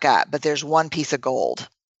getting back up, but there's one piece of gold,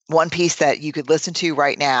 one piece that you could listen to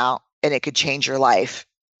right now, and it could change your life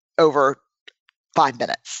over 5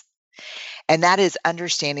 minutes. And that is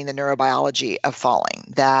understanding the neurobiology of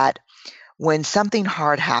falling, that when something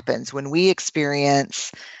hard happens, when we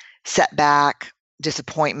experience setback,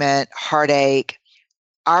 disappointment, heartache,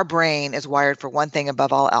 our brain is wired for one thing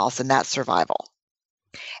above all else, and that's survival.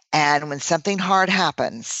 And when something hard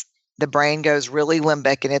happens, the brain goes really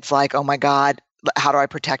limbic, and it's like, oh my God, how do I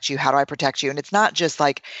protect you? How do I protect you? And it's not just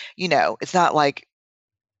like, it's not like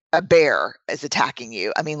a bear is attacking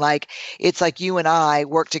you. I mean, like, it's like you and I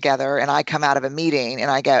work together, and I come out of a meeting and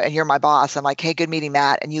I go, and you're my boss. I'm like, hey, good meeting,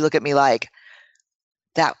 Matt. And you look at me like,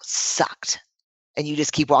 that sucked. And you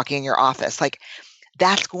just keep walking in your office. Like,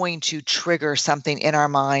 that's going to trigger something in our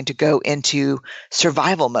mind to go into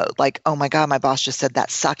survival mode. Like, oh my God, my boss just said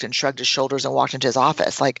that sucked, and shrugged his shoulders and walked into his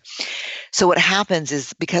office. Like, so what happens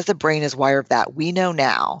is, because the brain is wired that, we know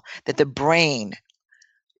now that the brain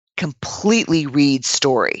completely reads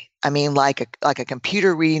story. I mean, like a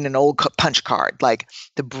computer reading an old punch card. Like,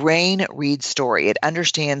 the brain reads story. It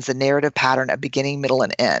understands the narrative pattern of beginning, middle,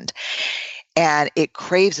 and end. And it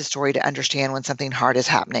craves a story to understand when something hard is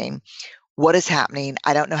happening. What is happening?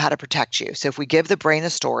 I don't know how to protect you. So if we give the brain a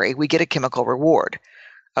story, we get a chemical reward,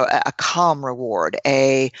 a calm reward,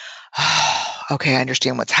 okay, I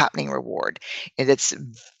understand what's happening reward. And it's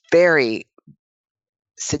very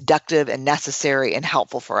seductive and necessary and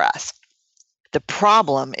helpful for us. The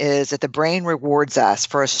problem is that the brain rewards us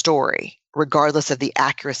for a story, regardless of the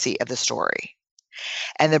accuracy of the story.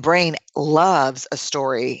 And the brain loves a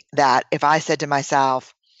story that, if I said to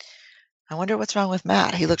myself, I wonder what's wrong with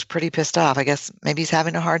Matt. He looks pretty pissed off. I guess maybe he's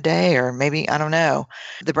having a hard day, or maybe, I don't know.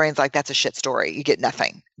 The brain's like, that's a shit story. You get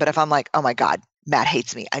nothing. But if I'm like, oh my God, Matt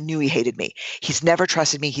hates me. I knew he hated me. He's never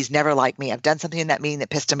trusted me. He's never liked me. I've done something in that meeting that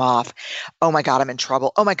pissed him off. Oh my God, I'm in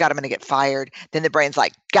trouble. Oh my God, I'm going to get fired. Then the brain's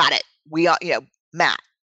like, got it. We are, Matt,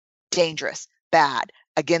 dangerous, bad,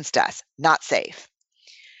 against us, not safe.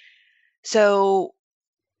 So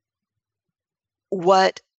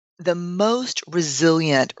what the most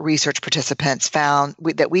resilient research participants found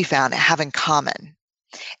have in common,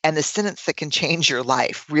 and the sentence that can change your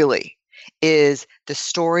life really, is the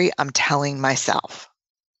story I'm telling myself.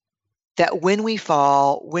 That when we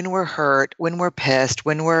fall, when we're hurt, when we're pissed,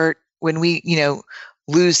 when we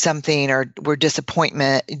lose something, or we're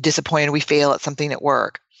disappointed, we fail at something at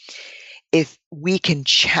work, if we can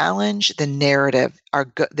challenge the narrative,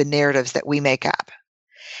 the narratives that we make up.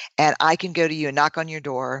 And I can go to you and knock on your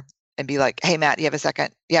door and be like, hey, Matt, you have a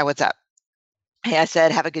second? Yeah, what's up? Hey, I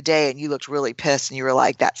said, have a good day. And you looked really pissed, and you were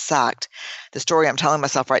like, that sucked. The story I'm telling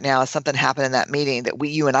myself right now is something happened in that meeting that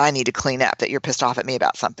you and I need to clean up, that you're pissed off at me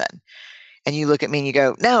about something. And you look at me and you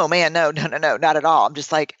go, no, man, no, not at all. I'm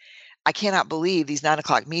just like, I cannot believe these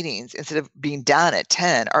 9:00 meetings, instead of being done at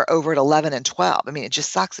 10, are over at 11 and 12. I mean, it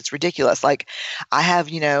just sucks. It's ridiculous. Like, I have,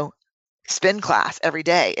 spin class every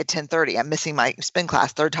day at 10:30. I'm missing my spin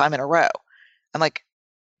class third time in a row. I'm like,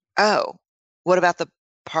 oh, what about the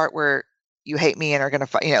part where you hate me and are going to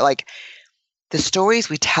fight? Like the stories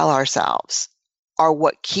we tell ourselves are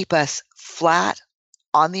what keep us flat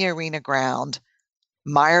on the arena ground,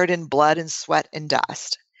 mired in blood and sweat and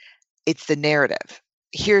dust. It's the narrative.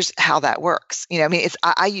 Here's how that works.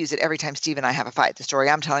 I use it every time Steve and I have a fight. The story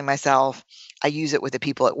I'm telling myself, I use it with the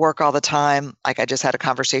people at work all the time. Like I just had a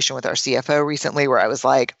conversation with our CFO recently where I was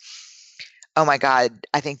like, oh my God,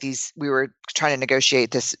 I think we were trying to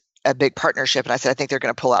negotiate a big partnership. And I said, I think they're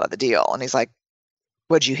going to pull out of the deal. And he's like,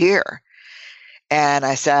 what'd you hear? And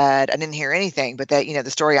I said, I didn't hear anything, but that,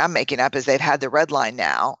 the story I'm making up is they've had the red line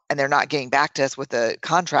now and they're not getting back to us with the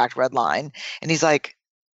contract red line. And he's like,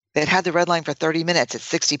 they've had the red line for 30 minutes. It's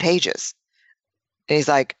 60 pages. And he's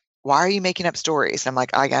like, why are you making up stories? And I'm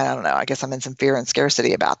like, I don't know. I guess I'm in some fear and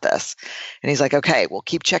scarcity about this. And he's like, okay, well,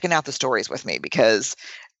 keep checking out the stories with me because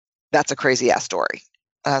that's a crazy ass story.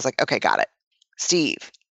 And I was like, okay, got it.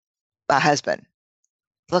 Steve, my husband,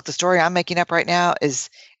 look, the story I'm making up right now is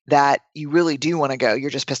that you really do want to go. You're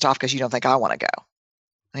just pissed off because you don't think I want to go.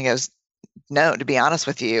 And he goes, no, to be honest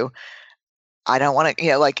with you, I don't want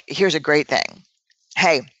to, here's a great thing.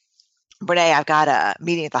 Hey, Brené, I've got a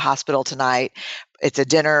meeting at the hospital tonight. It's a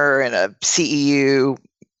dinner and a CEU,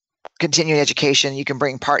 continuing education. You can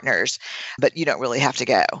bring partners, but you don't really have to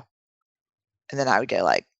go. And then I would go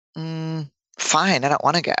like, fine, I don't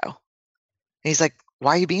want to go. And he's like,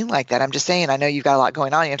 why are you being like that? I'm just saying, I know you've got a lot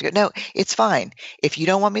going on. You have to go. No, it's fine. If you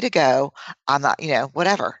don't want me to go, I'm not,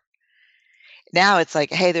 whatever. Now it's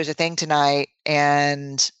like, hey, there's a thing tonight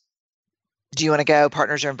and do you want to go?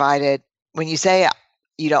 Partners are invited. When you say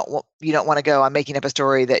you don't want to go, I'm making up a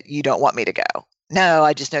story that you don't want me to go. No,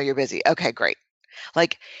 I just know you're busy. Okay, great.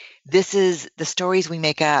 Like this is the stories we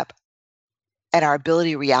make up and our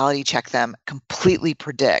ability to reality check them completely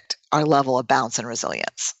predict our level of balance and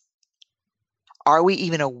resilience. Are we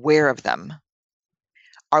even aware of them?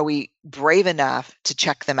 Are we brave enough to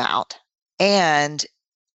check them out? And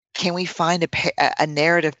can we find a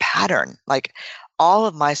narrative pattern? Like all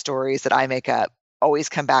of my stories that I make up always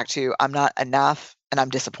come back to I'm not enough and I'm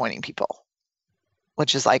disappointing people,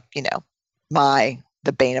 which is like,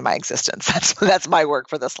 the bane of my existence. That's my work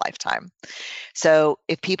for this lifetime. So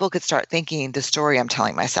if people could start thinking the story I'm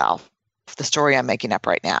telling myself, the story I'm making up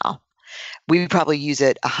right now, we would probably use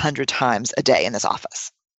it 100 times a day in this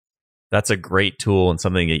office. That's a great tool and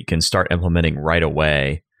something that you can start implementing right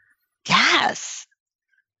away. Yes.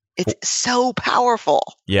 It's so powerful.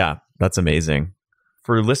 Yeah, that's amazing.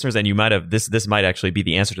 For listeners, and you might have this might actually be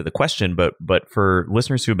the answer to the question, but for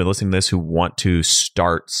listeners who have been listening to this who want to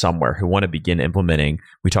start somewhere, who want to begin implementing,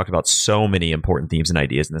 we talked about so many important themes and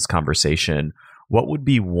ideas in this conversation. What would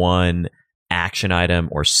be one action item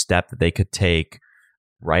or step that they could take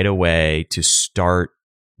right away to start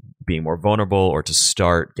being more vulnerable or to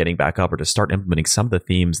start getting back up or to start implementing some of the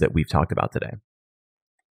themes that we've talked about today?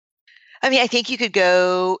 I think you could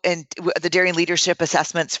go and the Daring Leadership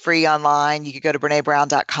Assessment's free online. You could go to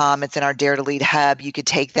BrenéBrown.com. It's in our Dare to Lead hub. You could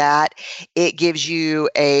take that. It gives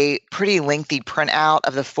you a pretty lengthy printout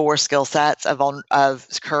of the 4 skill sets of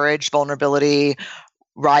courage, vulnerability,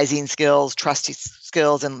 rising skills, trust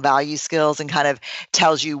skills, and value skills, and kind of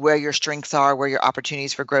tells you where your strengths are, where your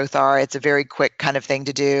opportunities for growth are. It's a very quick kind of thing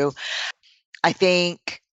to do. I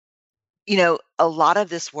think a lot of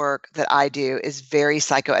this work that I do is very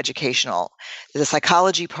psychoeducational. The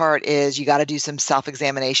psychology part is you got to do some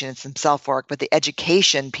self-examination and some self-work, but the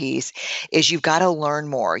education piece is you've got to learn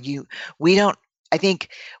more. I think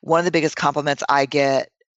one of the biggest compliments I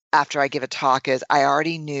get after I give a talk is I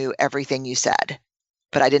already knew everything you said,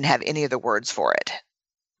 but I didn't have any of the words for it.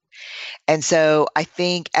 And so I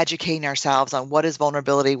think educating ourselves on what is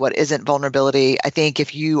vulnerability, what isn't vulnerability. I think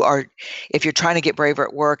if you're trying to get braver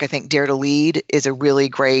at work, I think Dare to Lead is a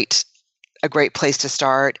great place to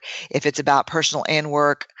start. If it's about personal and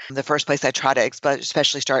work, the first place I try to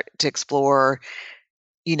especially start to explore,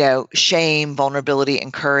 shame, vulnerability,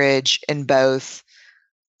 and courage in both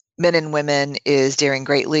men and women is Daring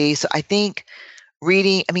Greatly. So I think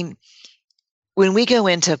reading, when we go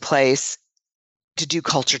into a place to do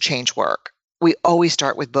culture change work, we always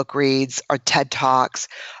start with book reads. Our TED Talks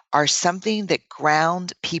are something that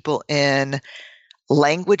ground people in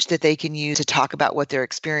language that they can use to talk about what they're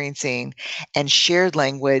experiencing, and shared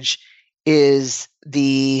language is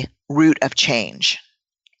the root of change.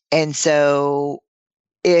 And so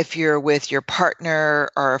if you're with your partner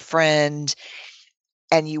or a friend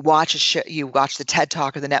and you watch the TED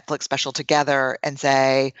Talk or the Netflix special together and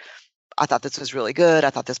say, I thought this was really good. I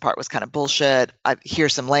thought this part was kind of bullshit.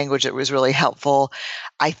 Here's some language that was really helpful.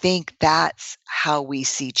 I think that's how we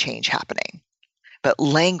see change happening. But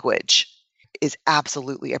language is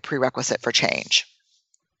absolutely a prerequisite for change.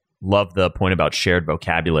 Love the point about shared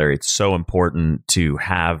vocabulary. It's so important to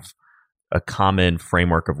have a common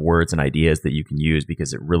framework of words and ideas that you can use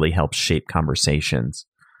because it really helps shape conversations.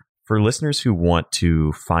 For listeners who want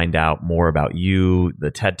to find out more about you,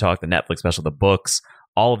 the TED Talk, the Netflix special, the books,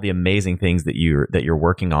 all of the amazing things that you're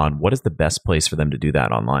working on, what is the best place for them to do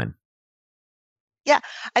that online? Yeah,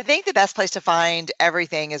 I think the best place to find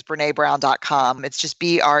everything is BrenéBrown.com. It's just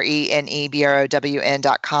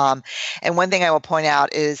BrenéBrown.com. And one thing I will point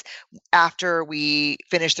out is after we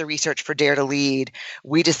finished the research for Dare to Lead,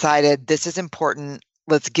 we decided this is important.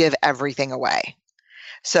 Let's give everything away.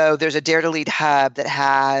 So there's a Dare to Lead hub that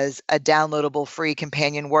has a downloadable free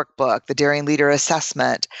companion workbook, the Daring Leader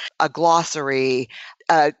assessment, a glossary,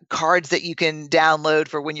 cards that you can download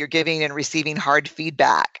for when you're giving and receiving hard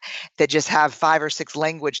feedback that just have 5 or 6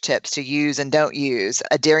 language tips to use and don't use,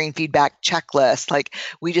 a daring feedback checklist. Like,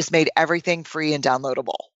 we just made everything free and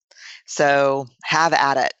downloadable. So have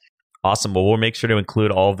at it. Awesome. Well, we'll make sure to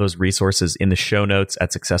include all of those resources in the show notes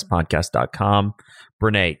at successpodcast.com.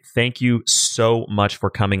 Brené, thank you so much for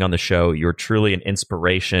coming on the show. You're truly an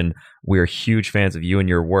inspiration. We're huge fans of you and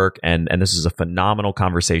your work, and this is a phenomenal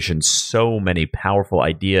conversation. So many powerful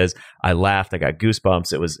ideas. I laughed. I got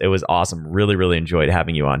goosebumps. It was awesome. Really, really enjoyed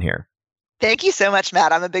having you on here. Thank you so much,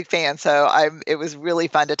 Matt. I'm a big fan, so it was really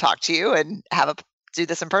fun to talk to you and do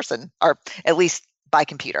this in person, or at least by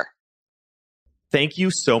computer. Thank you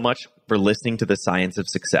so much for listening to The Science of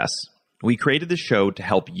Success. We created the show to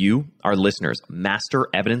help you, our listeners, master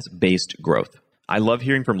evidence-based growth. I love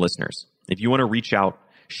hearing from listeners. If you want to reach out,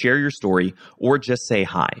 share your story, or just say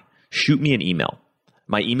hi, shoot me an email.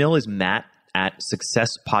 My email is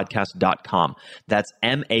matt@successpodcast.com. That's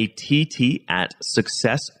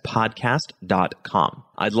matt@successpodcast.com.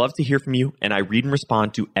 I'd love to hear from you, and I read and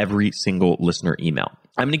respond to every single listener email.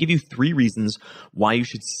 I'm going to give you 3 reasons why you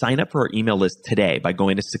should sign up for our email list today by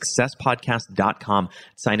going to successpodcast.com,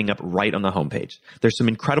 signing up right on the homepage. There's some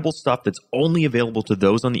incredible stuff that's only available to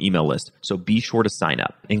those on the email list, so be sure to sign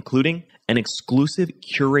up, including an exclusive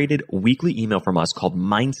curated weekly email from us called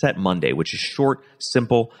Mindset Monday, which is short,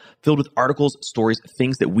 simple, filled with articles, stories,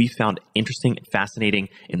 things that we found interesting and fascinating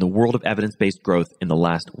in the world of evidence-based growth in the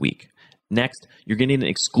last week. Next, you're getting an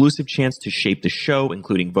exclusive chance to shape the show,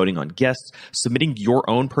 including voting on guests, submitting your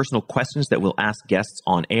own personal questions that we'll ask guests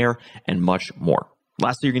on air, and much more.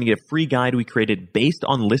 Lastly, you're going to get a free guide we created based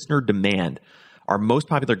on listener demand, our most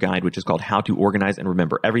popular guide, which is called How to Organize and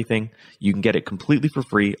Remember Everything. You can get it completely for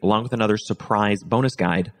free, along with another surprise bonus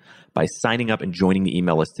guide by signing up and joining the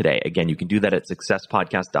email list today. Again, you can do that at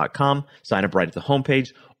successpodcast.com, sign up right at the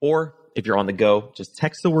homepage, or if you're on the go, just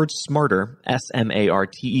text the word SMARTER,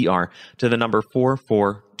 SMARTER, to the number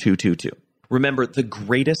 44222. Remember, the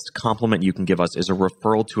greatest compliment you can give us is a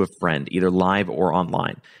referral to a friend, either live or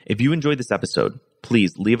online. If you enjoyed this episode,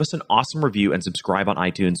 please leave us an awesome review and subscribe on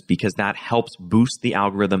iTunes, because that helps boost the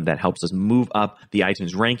algorithm, that helps us move up the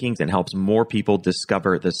iTunes rankings and helps more people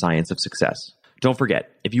discover the science of success. Don't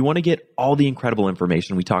forget, if you want to get all the incredible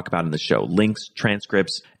information we talk about in the show, links,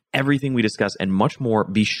 transcripts, everything we discuss, and much more,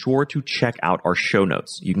 be sure to check out our show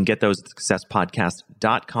notes. You can get those at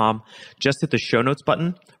successpodcast.com. Just hit the show notes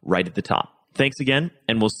button right at the top. Thanks again,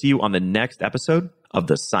 and we'll see you on the next episode of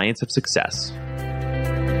The Science of Success.